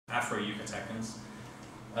Afro-Yucatecans.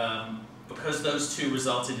 Because those two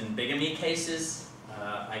resulted in bigamy cases,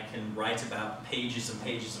 I can write about pages and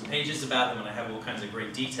pages and pages about them, and I have all kinds of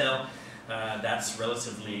great detail. That's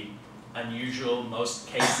relatively unusual. Most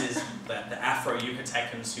cases, that the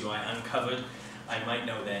Afro-Yucatecans who I uncovered, I might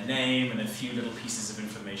know their name and a few little pieces of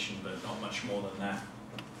information, but not much more than that.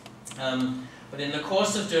 But in the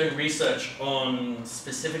course of doing research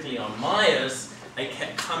specifically on Mayas, I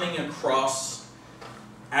kept coming across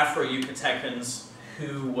Afro-Yucatecans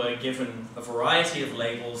who were given a variety of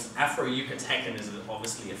labels. Afro-Yucatecan is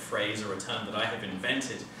obviously a phrase or a term that I have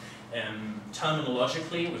invented.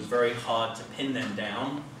 Terminologically, it was very hard to pin them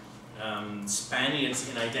down. Spaniards,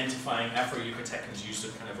 in identifying Afro-Yucatecans, used a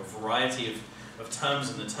kind of a variety of terms,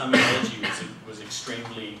 and the terminology was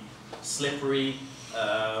extremely slippery.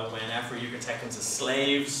 When Afro-Yucatecans are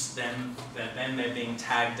slaves, then they're being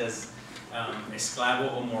tagged as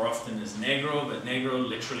esclavo, or more often as negro, but negro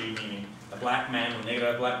literally meaning a black man, or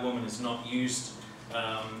negra, a black woman, is not used in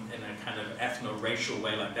a kind of ethno-racial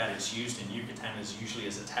way like that. It's used in Yucatan as usually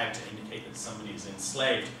as a tag to indicate that somebody is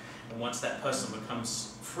enslaved. And once that person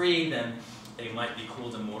becomes free, then they might be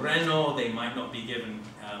called a moreno, they might not be given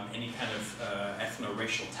any kind of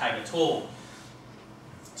ethno-racial tag at all.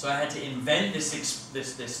 So I had to invent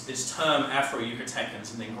this term,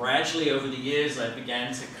 Afro-Yucatecans, and then gradually over the years I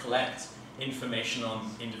began to collect information on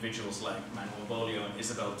individuals like Manuel Bolio and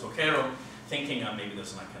Isabel Toquero, thinking maybe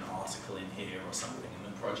there's like an article in here or something,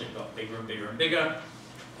 and the project got bigger and bigger and bigger.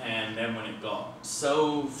 And then when it got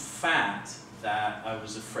so fat that I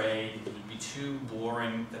was afraid it would be too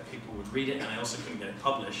boring that people would read it, and I also couldn't get it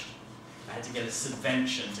published, I had to get a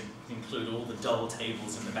subvention to include all the double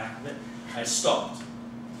tables in the back of it. I stopped.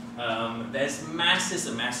 There's masses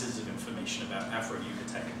and masses of information about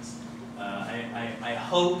Afro-Yucatecans. I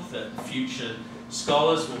hope that future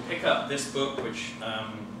scholars will pick up this book, which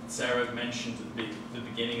Sarah mentioned at the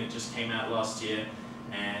beginning, it just came out last year,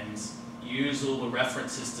 and use all the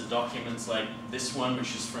references to documents like this one,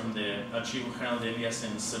 which is from the Archivo General de Indias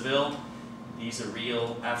in Seville. These are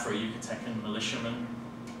real Afro-Yucatecan militiamen.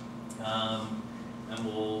 And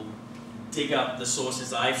we'll dig up the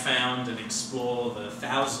sources I found and explore the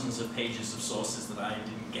thousands of pages of sources that I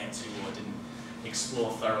didn't get to or didn't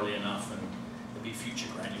explore thoroughly enough, and there'll be future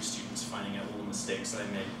graduate students finding out all the mistakes I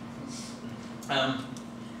made.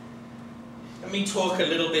 Let me talk a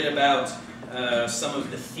little bit about some of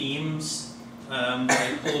the themes that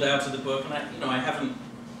I pulled out of the book, and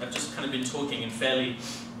I've just kind of been talking in fairly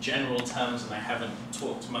general terms, and I haven't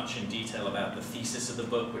talked much in detail about the thesis of the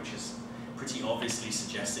book, which is pretty obviously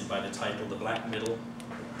suggested by the title, The Black Middle.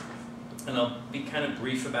 And I'll be kind of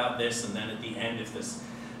brief about this, and then at the end, if there's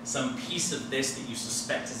some piece of this that you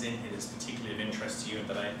suspect is in here that's particularly of interest to you and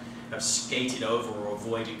that I have skated over or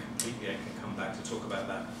avoided completely, I can come back to talk about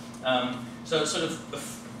that. So sort of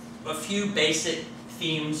a few basic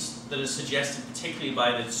themes that are suggested particularly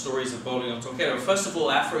by the stories of Bolio and Toquero. First of all,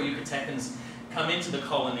 Afro-Yucatecans come into the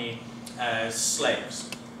colony as slaves.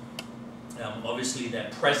 Obviously their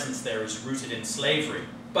presence there is rooted in slavery,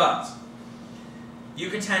 but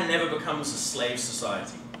Yucatan never becomes a slave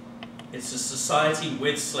society. It's a society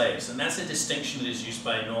with slaves, and that's a distinction that is used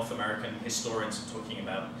by North American historians talking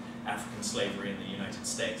about African slavery in the United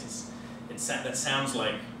States. That sounds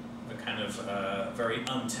like a kind of very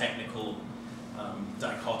untechnical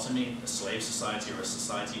dichotomy, a slave society or a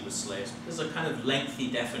society with slaves. There's a kind of lengthy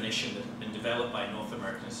definition that has been developed by North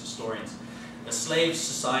American historians. A slave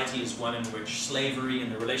society is one in which slavery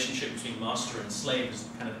and the relationship between master and slave is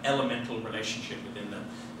a kind of elemental relationship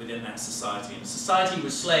within that society. In a society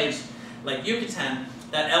with slaves, like Yucatan,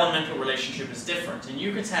 that elemental relationship is different. In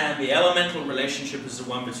Yucatan, the elemental relationship is the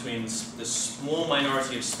one between the small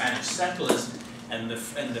minority of Spanish settlers and the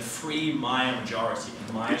free Maya majority. And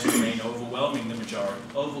the Mayas remain overwhelmingly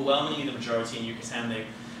the majority in Yucatan. They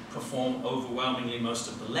perform overwhelmingly most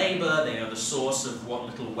of the labor. They are the source of what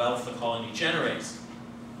little wealth the colony generates.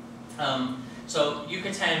 So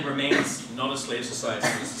Yucatan remains not a slave society,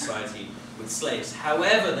 but a society with slaves.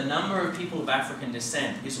 However, the number of people of African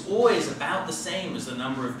descent is always about the same as the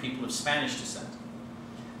number of people of Spanish descent.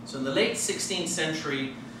 So in the late 16th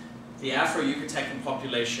century, the Afro-Yucatecan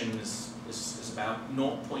population is about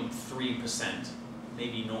 0.3%,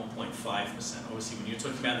 maybe 0.5%. Obviously, when you're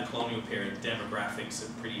talking about the colonial period, demographics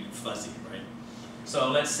are pretty fuzzy, right? So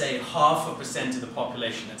let's say 0.5% of the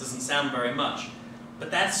population. That doesn't sound very much, but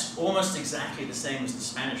that's almost exactly the same as the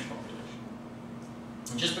Spanish population.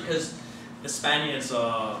 And just because the Spaniards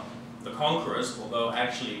are the conquerors, although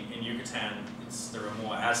actually in Yucatan there are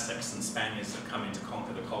more Aztecs than Spaniards that come in to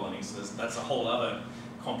conquer the colonies, so that's a whole other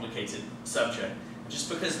complicated subject. Just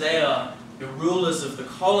because they are the rulers of the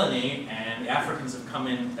colony and the Africans have come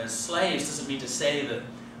in as slaves doesn't mean to say that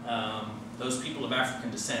those people of African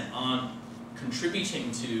descent aren't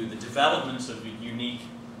contributing to the development of a unique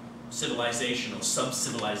civilization or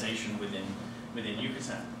sub-civilization within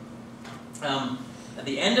Yucatan. At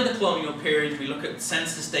the end of the colonial period, we look at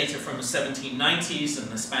census data from the 1790s, and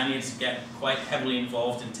the Spaniards get quite heavily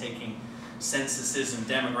involved in taking censuses and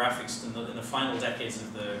demographics in the final decades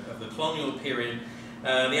of the colonial period.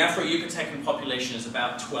 The Afro-Yucatecan population is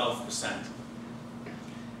about 12%.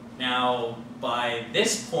 Now, by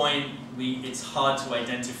this point, it's hard to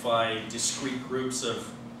identify discrete groups of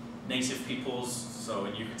native peoples. So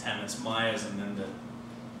in Yucatan, it's Mayas, and then the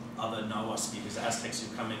other Nahua speakers, Aztecs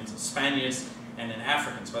who come in, Spaniards, and then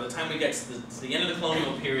Africans. By the time we get to the end of the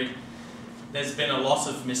colonial period, there's been a lot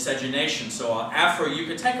of miscegenation. So our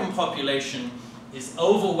Afro-Yucatecan population is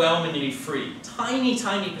overwhelmingly free. Tiny,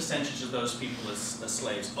 tiny percentage of those people are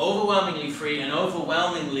slaves. Overwhelmingly free and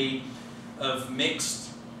overwhelmingly of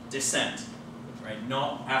mixed descent, right?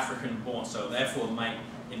 Not African born. So therefore my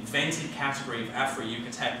invented category of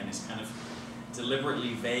Afro-Yucatecan is kind of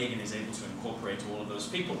deliberately vague and is able to incorporate all of those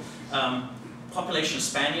people. Population of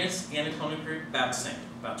Spaniards at the end of the colonial period, about the same,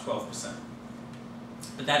 about 12%.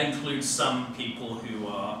 But that includes some people who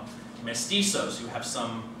are mestizos, who have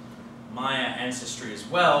some Maya ancestry as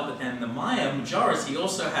well, but then the Maya majority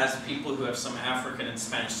also has people who have some African and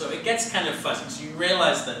Spanish. So it gets kind of fuzzy. So you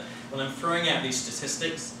realize that when I'm throwing out these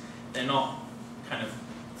statistics, they're not kind of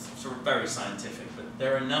sort of very scientific, but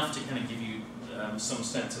they're enough to kind of give you some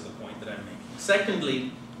sense of the point that I'm making.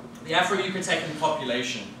 Secondly, the Afro-Yucatecan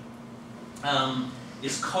population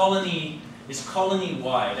is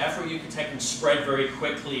colony-wide. Afro-Yucatecans spread very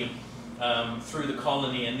quickly through the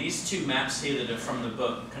colony, and these two maps here that are from the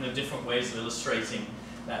book, kind of different ways of illustrating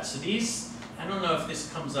that. So these, I don't know if this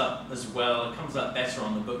comes up as well, it comes up better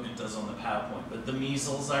on the book than it does on the PowerPoint, but the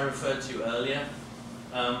measles I referred to earlier,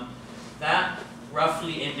 that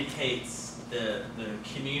roughly indicates the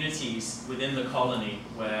communities within the colony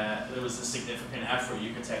where there was a significant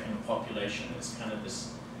Afro-Yucatecan population. It's kind of this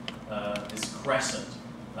crescent.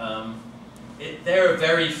 There are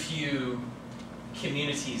very few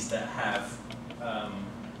communities that have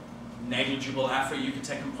negligible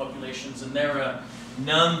Afro-Yucatecan populations, and there are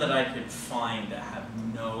none that I could find that have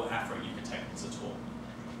no Afro-Yucatecans at all.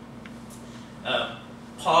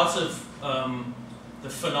 Part of the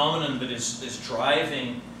phenomenon that is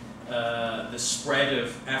driving the spread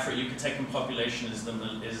of Afro-Yucatecan population is the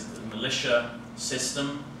militia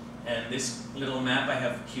system. And this little map, I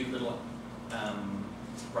have cute little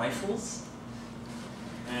rifles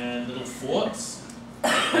and little forts.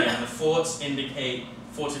 And the forts indicate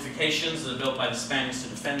fortifications that are built by the Spaniards to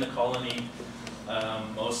defend the colony,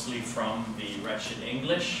 mostly from the wretched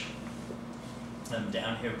English. And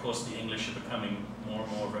down here, of course, the English are becoming more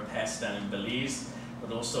and more of a pest down in Belize,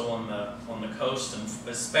 but also on the coast, and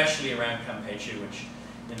especially around Campeche, which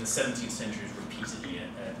in the 17th century was repeatedly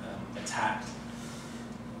attacked.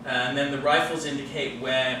 And then the rifles indicate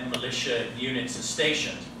where militia units are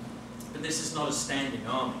stationed. But this is not a standing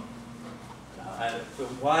army.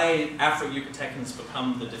 Why Afro-Yucatecans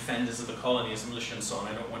become the defenders of the colony as militia and so on,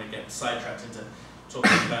 I don't want to get sidetracked into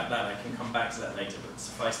talking about that. I can come back to that later, but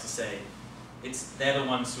suffice to say, they're the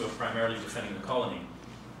ones who are primarily defending the colony.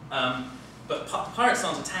 But pirates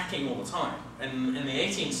aren't attacking all the time. And in the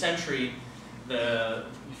 18th century,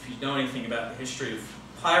 if you know anything about the history of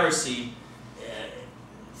piracy,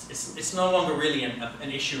 it's no longer really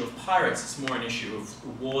an issue of pirates, it's more an issue of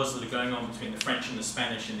wars that are going on between the French and the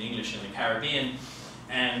Spanish and the English and the Caribbean,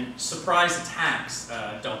 and surprise attacks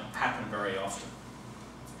don't happen very often.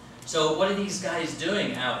 So what are these guys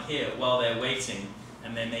doing out here while they're waiting,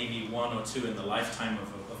 and there may be one or two in the lifetime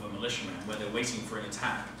of a militiaman, where they're waiting for an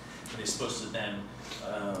attack, and they're supposed to then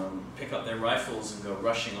pick up their rifles and go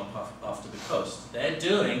rushing up after the coast? They're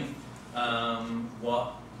doing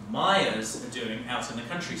what Mayas are doing out in the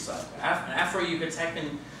countryside.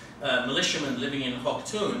 Afro-Yucatecan militiamen living in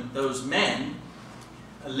Hoktun, those men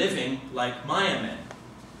are living like Maya men.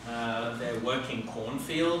 They're working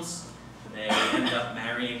cornfields, they end up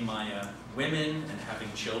marrying Maya women and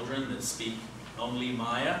having children that speak only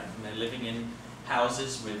Maya, and they're living in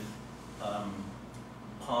houses with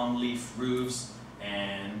palm leaf roofs,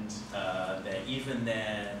 and even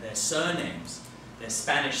their surnames, their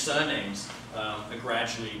Spanish surnames, are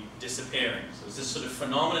gradually disappearing. So there's this sort of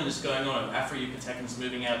phenomenon that's going on of Afro-Yucatecans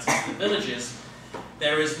moving out into the villages.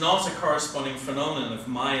 There is not a corresponding phenomenon of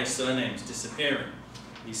Maya surnames disappearing.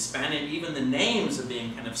 These Spanish, even the names are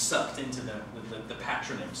being kind of sucked into the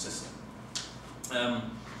patronym system.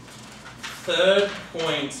 Third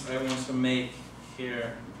point I want to make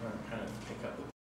here, I'm kind of